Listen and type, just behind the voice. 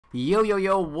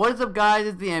Yo, what is up guys,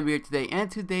 it's the Amber here today, and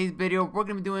today's video we're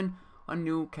going to be doing a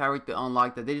new character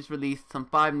unlock that they just released, some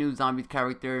 5 new zombies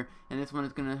character, and this one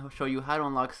is going to show you how to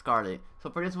unlock Scarlett. So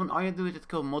for this one, all you have to do is just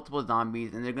kill multiple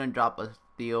zombies, and they're going to drop a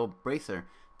steel bracer.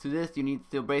 To this, you need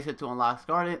steel bracer to unlock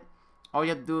Scarlett. All you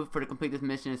have to do for to complete this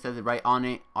mission, it says it right on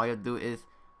it, all you have to do is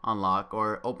unlock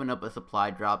or open up a supply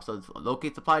drop. So it's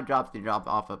locate supply drops, they drop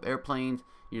off of airplanes.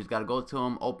 You just gotta go to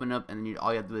them, open up, and then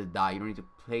all you have to do is die. You don't need to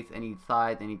place any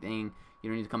sides, anything. You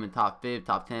don't need to come in top 5,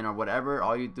 top 10, or whatever.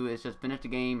 All you do is just finish the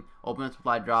game, open a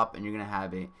supply drop, and you're gonna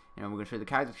have it. And we're gonna show you the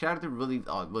character. The character really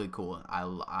cool.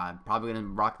 I'm probably gonna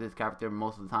rock this character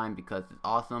most of the time because it's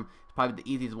awesome. It's probably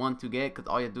the easiest one to get because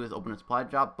all you have to do is open a supply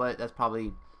drop, but that's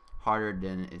probably harder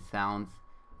than it sounds.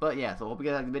 But yeah, so hope you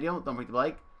guys like the video. Don't forget to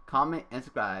like, comment, and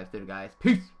subscribe. Later, guys.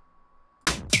 Peace.